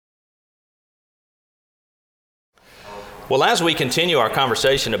Well, as we continue our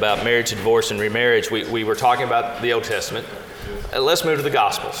conversation about marriage, divorce, and remarriage, we were talking about the Old Testament. Let's move to the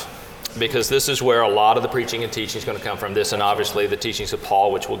Gospels, because this is where a lot of the preaching and teaching is going to come from. This and obviously the teachings of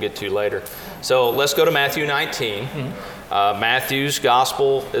Paul, which we'll get to later. So let's go to Matthew 19. Matthew's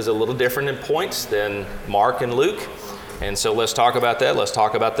Gospel is a little different in points than Mark and Luke. And so let's talk about that. Let's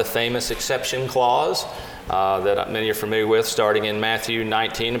talk about the famous exception clause that many are familiar with, starting in Matthew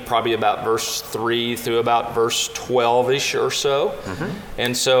 19, probably about verse 3 through about verse 12-ish or so.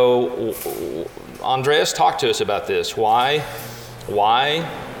 And so, Andreas, talk to us about this. Why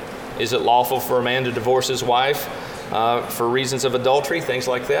is it lawful for a man to divorce his wife for reasons of adultery, things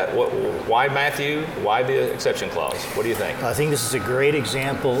like that? Why Matthew? Why the exception clause? What do you think? I think this is a great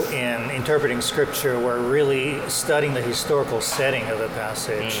example in interpreting Scripture where really studying the historical setting of the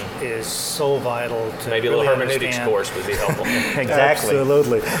passage is so vital to maybe really a little hermeneutics understand. course would be helpful. Exactly.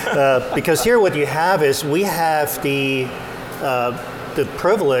 Absolutely. Because here what you have is we have the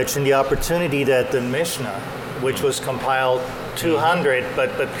privilege and the opportunity that the Mishnah, which was compiled 200, but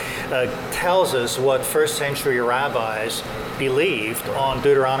tells us what first century rabbis believed on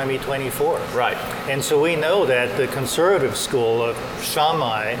Deuteronomy 24. Right. And so we know that the conservative school of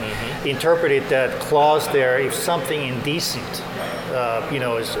Shammai interpreted that clause there, if something indecent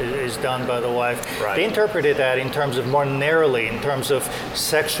is done by the wife. Right. They interpreted that in terms of more narrowly, in terms of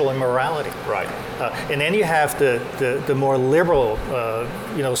sexual immorality. Right. And then you have the more liberal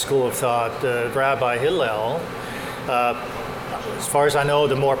school of thought, Rabbi Hillel. As far as I know,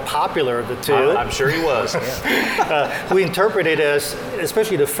 the more popular of the two. I'm sure he was. Who interpreted as,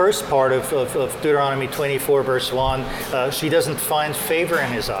 especially the first part of Deuteronomy 24, verse 1, she doesn't find favor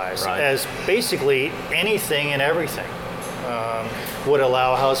in his eyes, as basically anything and everything would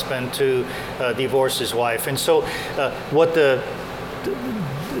allow a husband to divorce his wife. And so what the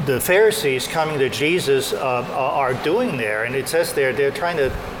Pharisees coming to Jesus are doing there, and it says there, they're trying to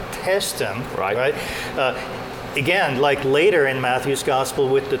test him, right? Again, like later in Matthew's Gospel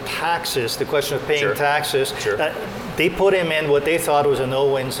with the taxes, the question of paying taxes, they put him in what they thought was a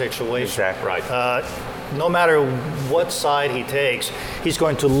no-win situation. Exactly. Right. No matter what side he takes, he's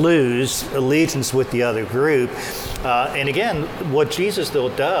going to lose allegiance with the other group. And again, what Jesus, though,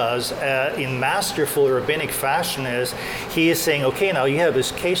 does in masterful rabbinic fashion is he is saying, okay, now you have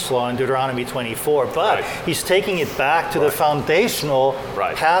this case law in Deuteronomy 24, but he's taking it back to the foundational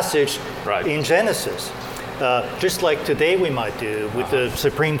passage in Genesis. Just like today we might do with the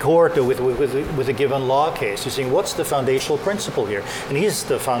Supreme Court or with a given law case. You're saying, what's the foundational principle here? And here's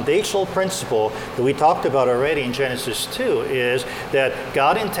the foundational principle that we talked about already in Genesis 2 is that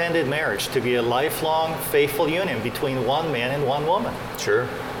God intended marriage to be a lifelong, faithful union between one man and one woman. Sure.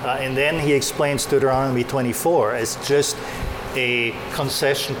 And then he explains Deuteronomy 24 as just a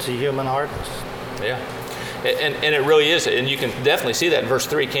concession to human hardness. Yeah. And it really is, and you can definitely see that in verse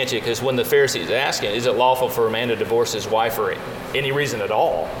 3, can't you? Because when the Pharisees ask him, is it lawful for a man to divorce his wife for any reason at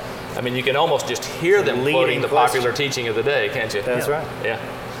all? I mean, you can almost just hear them quoting the popular teaching of the day, can't you? That's right.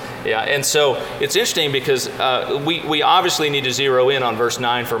 Yeah, and so it's interesting because we obviously need to zero in on verse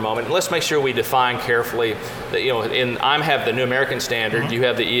 9 for a moment. And let's make sure we define carefully that, I have the New American Standard, you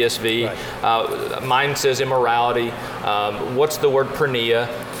have the ESV. Mine says immorality. What's the word porneia?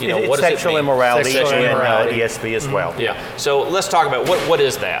 What does sexual it mean? Immorality. Sexual immorality. ESV as well. Yeah, so let's talk about what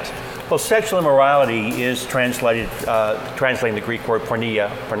is that? Well, sexual immorality is translating the Greek word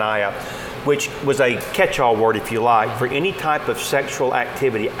porneia, which was a catch-all word, if you like, for any type of sexual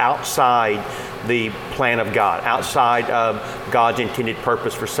activity outside the plan of God, outside of God's intended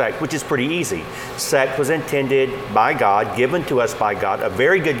purpose for sex, which is pretty easy. Sex was intended by God, given to us by God, a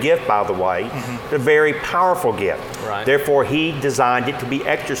very good gift, by the way, a very powerful gift. Right. Therefore, He designed it to be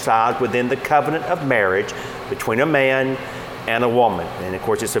exercised within the covenant of marriage between a man and a woman. And of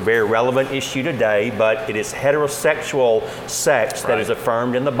course, it's a very relevant issue today, but it is heterosexual sex that is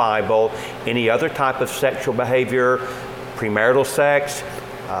affirmed in the Bible. Any other type of sexual behavior, premarital sex,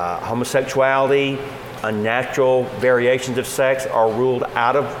 homosexuality, unnatural variations of sex are ruled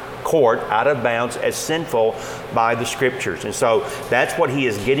out of court, out of bounds, as sinful by the Scriptures. And so that's what he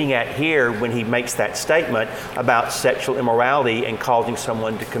is getting at here when he makes that statement about sexual immorality and causing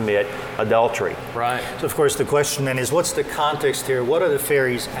someone to commit adultery. Right. So of course the question then is, what's the context here? What are the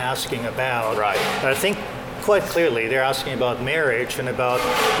Pharisees asking about? Right. I think quite clearly they're asking about marriage and about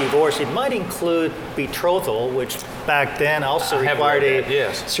divorce. It might include betrothal, which back then also required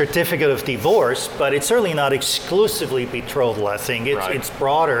a certificate of divorce, but it's certainly not exclusively betrothal. I think it's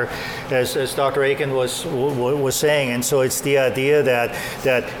broader, as Dr. Aiken was saying, and so it's the idea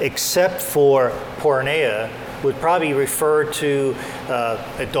that except for porneia, would probably refer to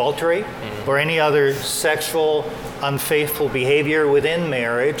adultery or any other sexual unfaithful behavior within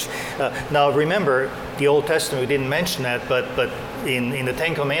marriage. Now remember, the Old Testament, we didn't mention that, but in the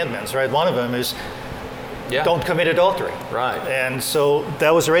Ten Commandments, right, one of them is don't commit adultery. Right. And so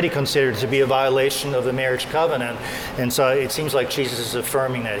that was already considered to be a violation of the marriage covenant. And so it seems like Jesus is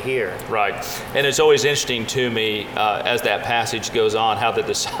affirming that here. Right. And it's always interesting to me as that passage goes on how the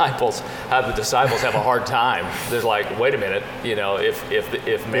disciples have a hard time. They're like, wait a minute,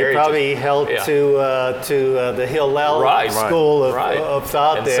 if marriage, they probably held to the Hillel school of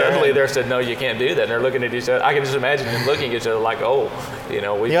thought and there. Suddenly they're said, no, you can't do that. And they're looking at each other. I can just imagine them looking at each other like, we've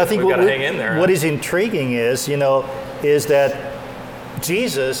got to hang in there. What is intriguing is that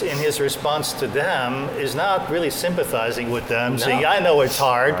Jesus, in his response to them, is not really sympathizing with them, saying, I know it's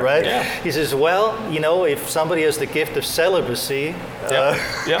hard, right? Yeah. He says, well, if somebody has the gift of celibacy.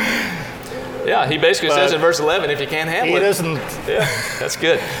 Yeah, he basically says in verse 11, if you can't handle it. He doesn't. Yeah, that's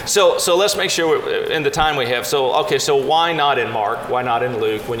good. So let's make sure in the time we have. So why not in Mark? Why not in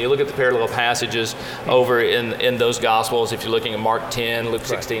Luke? When you look at the parallel passages over in those Gospels, if you're looking at Mark 10, Luke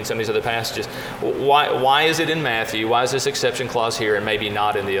 16, some of these other passages, why is it in Matthew? Why is this exception clause here and maybe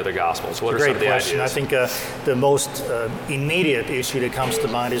not in the other Gospels? What are some of the question. ideas? I think the most immediate issue that comes to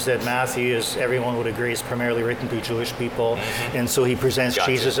mind is that Matthew, as everyone would agree, is primarily written to Jewish people. And so he presents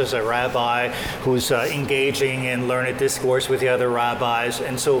Jesus as a rabbi who's engaging in learned discourse with the other rabbis.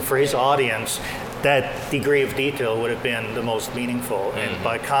 And so for his audience, that degree of detail would have been the most meaningful. And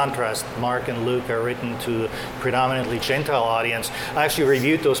by contrast, Mark and Luke are written to predominantly Gentile audience. I actually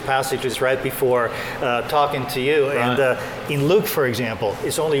reviewed those passages right before talking to you. Right. And in Luke, for example,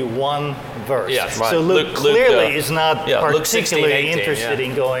 it's only one verse. Yes, right. So Luke clearly is not particularly 16, 18, interested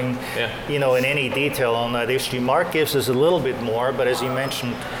in going in any detail on that issue. Mark gives us a little bit more, but as you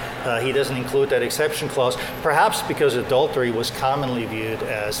mentioned, he doesn't include that exception clause, perhaps because adultery was commonly viewed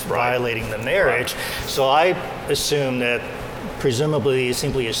as violating the marriage. So I assume that presumably he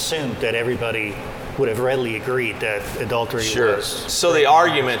simply assumed that everybody would have readily agreed that adultery was. So the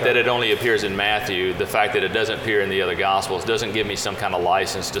argument that it only appears in Matthew, the fact that it doesn't appear in the other Gospels, doesn't give me some kind of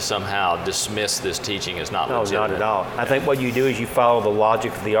license to somehow dismiss this teaching as not legitimate. No, not at all. I think what you do is you follow the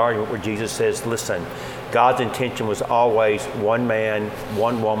logic of the argument where Jesus says, listen, God's intention was always one man,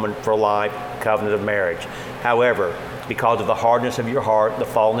 one woman for life, covenant of marriage. However, because of the hardness of your heart, the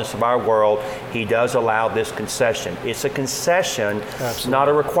fallenness of our world, he does allow this concession. It's a concession, not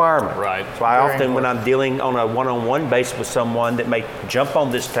a requirement. Right. So I often, when I'm dealing on a one-on-one basis with someone that may jump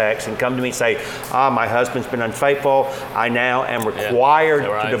on this text and come to me and say, my husband's been unfaithful, I now am required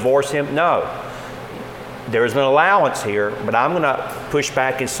to divorce him. No. There is an allowance here, but I'm going to push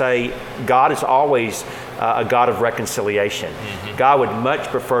back and say God is always a God of reconciliation. God would much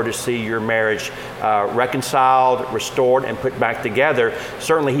prefer to see your marriage reconciled, restored, and put back together.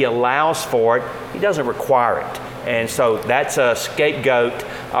 Certainly he allows for it. He doesn't require it. And so that's a scapegoat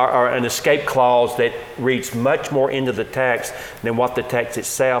or an escape clause that reads much more into the text than what the text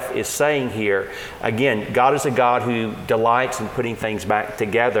itself is saying here. Again, God is a God who delights in putting things back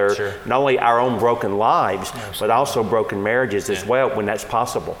together, not only our own broken lives, but also broken marriages as well when that's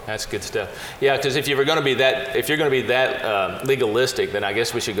possible. That's good stuff. Yeah, because if you're going to be that legalistic, then I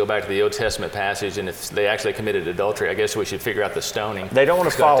guess we should go back to the Old Testament passage, and if they actually committed adultery, I guess we should figure out the stoning. They don't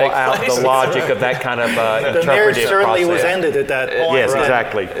want to follow out the logic of that kind of interpretive process. The marriage certainly was ended at that point. Yes,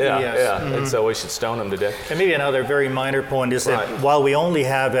 exactly. And so we should stone them to death. And maybe another very minor point is that while we only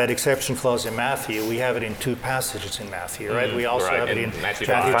have that exception clause in Matthew, we have it in two passages in Matthew, right? We also have it in Matthew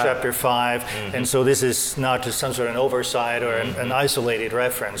chapter 5. And so this is not just some sort of an oversight or an isolated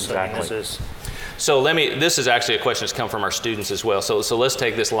reference. Exactly. I mean, this is... So this is actually a question that's come from our students as well. So let's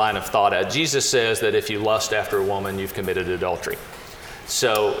take this line of thought out. Jesus says that if you lust after a woman, you've committed adultery.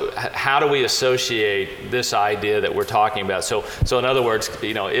 So how do we associate this idea that we're talking about? So in other words,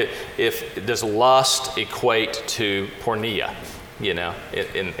 if does lust equate to porneia, in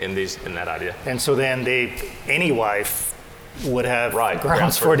that idea? And so then any wife would have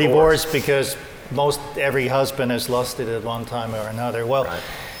grounds for divorce because every husband has lusted at one time or another. Well,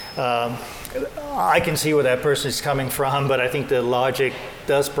 I can see where that person is coming from, but I think the logic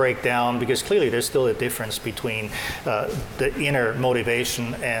does break down because clearly there's still a difference between the inner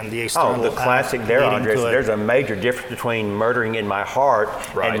motivation and the external. The classic there, Andres. There's a major difference between murdering in my heart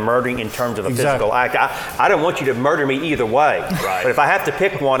and murdering in terms of a physical act. I don't want you to murder me either way. But if I have to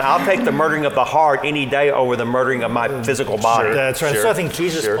pick one, I'll take the murdering of the heart any day over the murdering of my physical body. That's right. So I think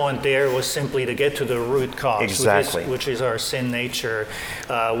Jesus' point there was simply to get to the root cause, exactly, which is our sin nature,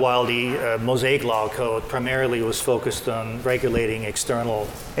 while the Mosaic Law code primarily was focused on regulating external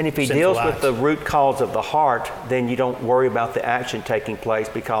And if he sinful deals acts. with the root cause of the heart, then you don't worry about the action taking place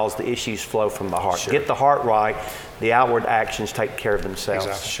because the issues flow from the heart. Sure. Get the heart right, the outward actions take care of themselves.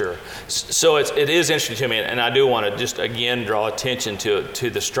 Exactly. Sure. So it is interesting to me, and I do want to just again draw attention to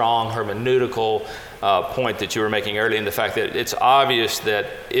the strong hermeneutical point that you were making earlier, and the fact that it's obvious that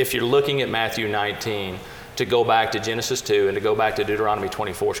if you're looking at Matthew 19, to go back to Genesis 2 and to go back to Deuteronomy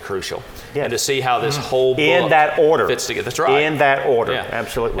 24 is crucial. Yes. And to see how this whole book In that order. fits together. That's right. In that order, Yeah.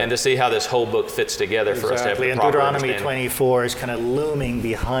 absolutely. And to see how this whole book fits together for us to have Exactly, the and proper Deuteronomy understanding. 24 is kind of looming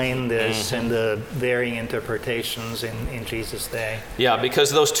behind this and the varying interpretations in Jesus' day. Yeah,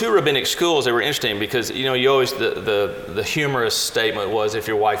 because those two rabbinic schools, they were interesting because, you always, the humorous statement was if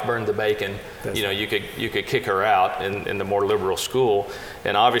your wife burned the bacon, you could kick her out in the more liberal school.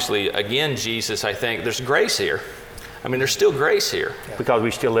 And obviously, again, Jesus, I think, there's grace here. I mean, there's still grace here. Because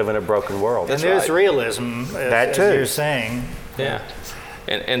we still live in a broken world. And there's right. realism, as too. you're saying. Yeah.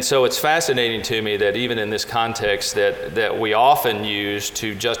 And so it's fascinating to me that even in this context that we often use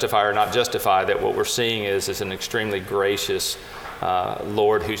to justify or not justify, that what we're seeing is an extremely gracious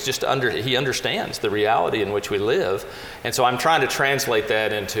Lord who's just he understands the reality in which we live. And so I'm trying to translate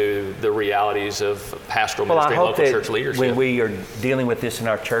that into the realities of pastoral ministry and local church leadership. When we are dealing with this in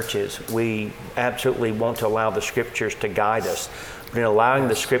our churches, we absolutely want to allow the Scriptures to guide us. But in allowing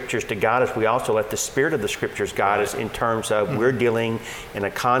the Scriptures to guide us, we also let the Spirit of the Scriptures guide us in terms of we're dealing in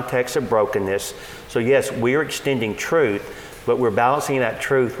a context of brokenness. So yes, we're extending truth, but we're balancing that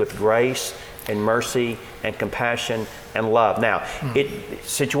truth with grace and mercy and compassion and love. Now,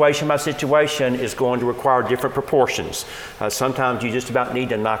 situation by situation is going to require different proportions. Sometimes you just about need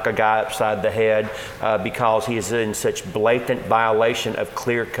to knock a guy upside the head because he is in such blatant violation of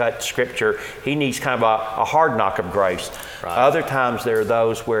clear-cut Scripture. He needs kind of a hard knock of grace. Right. Other times there are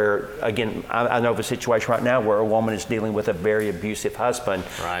those where, again, I know of a situation right now where a woman is dealing with a very abusive husband.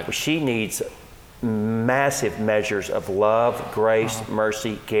 Right. Where she needs massive measures of love, grace,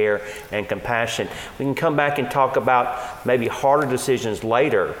 mercy, care, and compassion. We can come back and talk about maybe harder decisions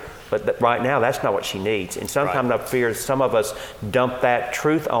later, but right now that's not what she needs. And sometimes I fear some of us dump that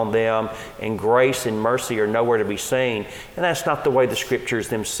truth on them, and grace and mercy are nowhere to be seen. And that's not the way the Scriptures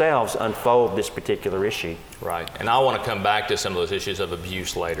themselves unfold this particular issue. Right. And I want to come back to some of those issues of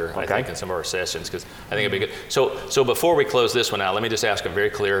abuse later, I think, in some of our sessions, because I think it'd be good. So before we close this one out, let me just ask a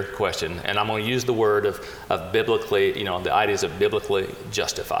very clear question. And I'm going to use the word of biblically, the ideas of biblically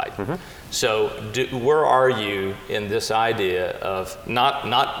justified. Mm-hmm. So where are you in this idea of not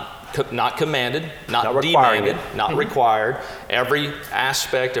commanded, not demanded, not required. Every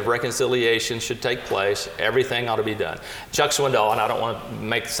aspect of reconciliation should take place. Everything ought to be done. Chuck Swindoll, and I don't want to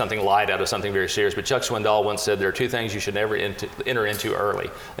make something light out of something very serious, but Chuck Swindoll once said there are two things you should never enter into early: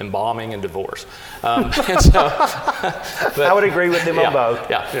 embalming and divorce. I would agree with him on both.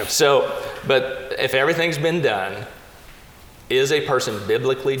 Yeah. So, but if everything's been done, is a person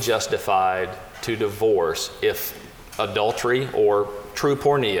biblically justified to divorce if adultery or true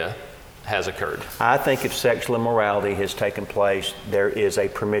porneia has occurred? I think if sexual immorality has taken place, there is a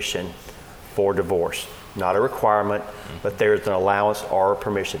permission for divorce. Not a requirement, but there's an allowance or a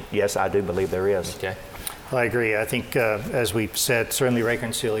permission. Yes, I do believe there is. Okay. I agree. I think, as we've said, certainly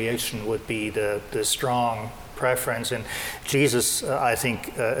reconciliation would be the strong preference. And Jesus, I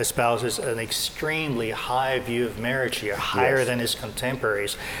think, espouses an extremely high view of marriage here, higher than his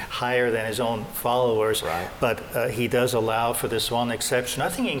contemporaries, higher than his own followers. Right. But he does allow for this one exception, I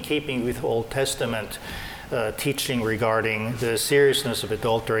think in keeping with Old Testament teaching regarding the seriousness of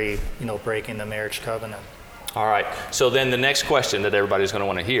adultery, breaking the marriage covenant. All right. So then the next question that everybody's going to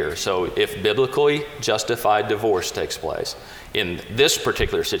want to hear. So if biblically justified divorce takes place in this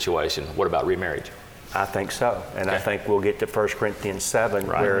particular situation, what about remarriage? I think so. And I think we'll get to 1 Corinthians 7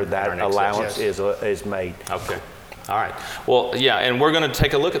 where that allowance is made. Okay. All right. Well, yeah, and we're going to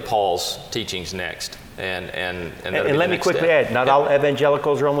take a look at Paul's teachings next. And let me quickly add, not all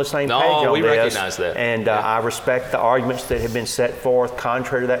evangelicals are on the same page on this. No, we recognize that. And I respect the arguments that have been set forth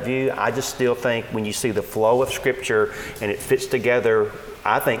contrary to that view. I just still think when you see the flow of Scripture and it fits together,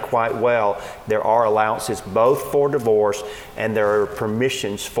 I think quite well, there are allowances both for divorce and there are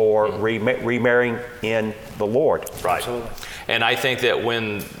permissions for remarrying in the Lord. Right. Absolutely. And I think that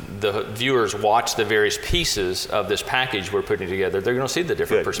when the viewers watch the various pieces of this package we're putting together, they're going to see the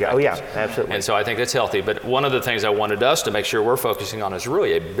different perspectives. Oh yeah, absolutely. And so I think that's healthy. But one of the things I wanted us to make sure we're focusing on is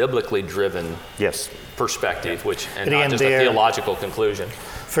really a biblically driven perspective, and not just a theological conclusion.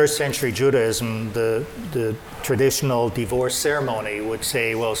 First century Judaism, the traditional divorce ceremony would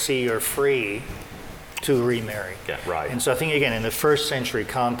say, well, see, you're free. to remarry. Yeah, right. And so I think, again, in the first century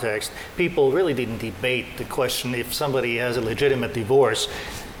context, people really didn't debate the question if somebody has a legitimate divorce,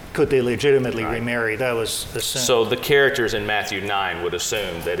 could they legitimately remarry? That was assumed. So the characters in Matthew 9 would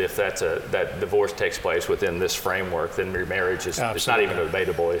assume that if that divorce takes place within this framework, then remarriage is it's not even a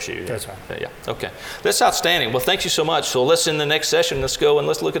debatable issue. That's right. Yeah. Okay. That's outstanding. Well, thank you so much. So let's, in the next session, let's go and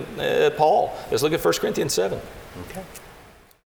let's look at Paul. Let's look at 1 Corinthians 7. Okay.